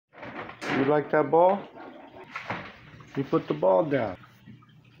You like that ball? You put the ball down.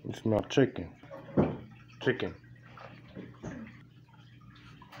 You smell chicken. Chicken.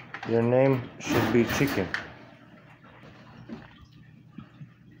 Your name should be Chicken.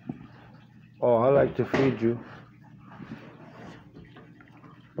 Oh, I like to feed you.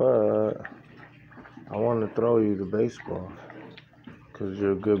 But I want to throw you the baseball. Because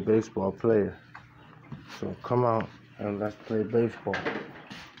you're a good baseball player. So come out and let's play baseball.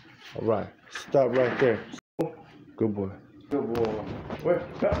 Alright, stop right there. Good boy. Good boy. Wait,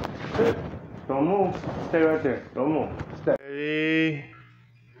 stop. Sit. Don't move. Stay right there. Don't move. Stay. Ready.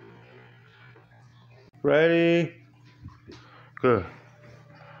 Ready. Good.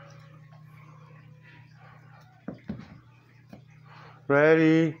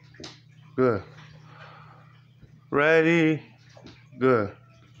 Ready. Good. Ready. Good.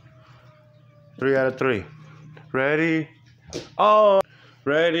 3 out of 3. Ready. Oh.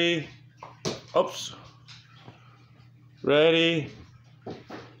 Ready. Oops. Ready.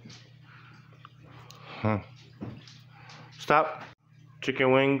 Stop.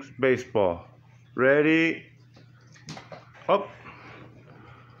 Chicken wings, baseball. Ready. Up.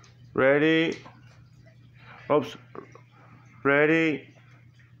 Ready. Oops. Ready.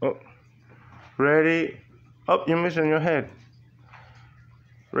 Oh. Ready. Up. You're missing your head.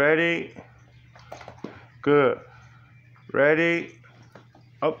 Ready. Good. Ready.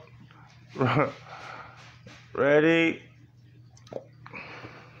 Up. Ready.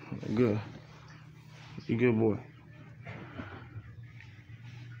 Good. You good boy.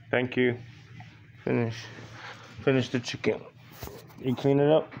 Thank you. Finish the chicken. You clean it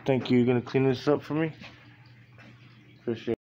up? Thank you. You gonna clean this up for me? Appreciate it.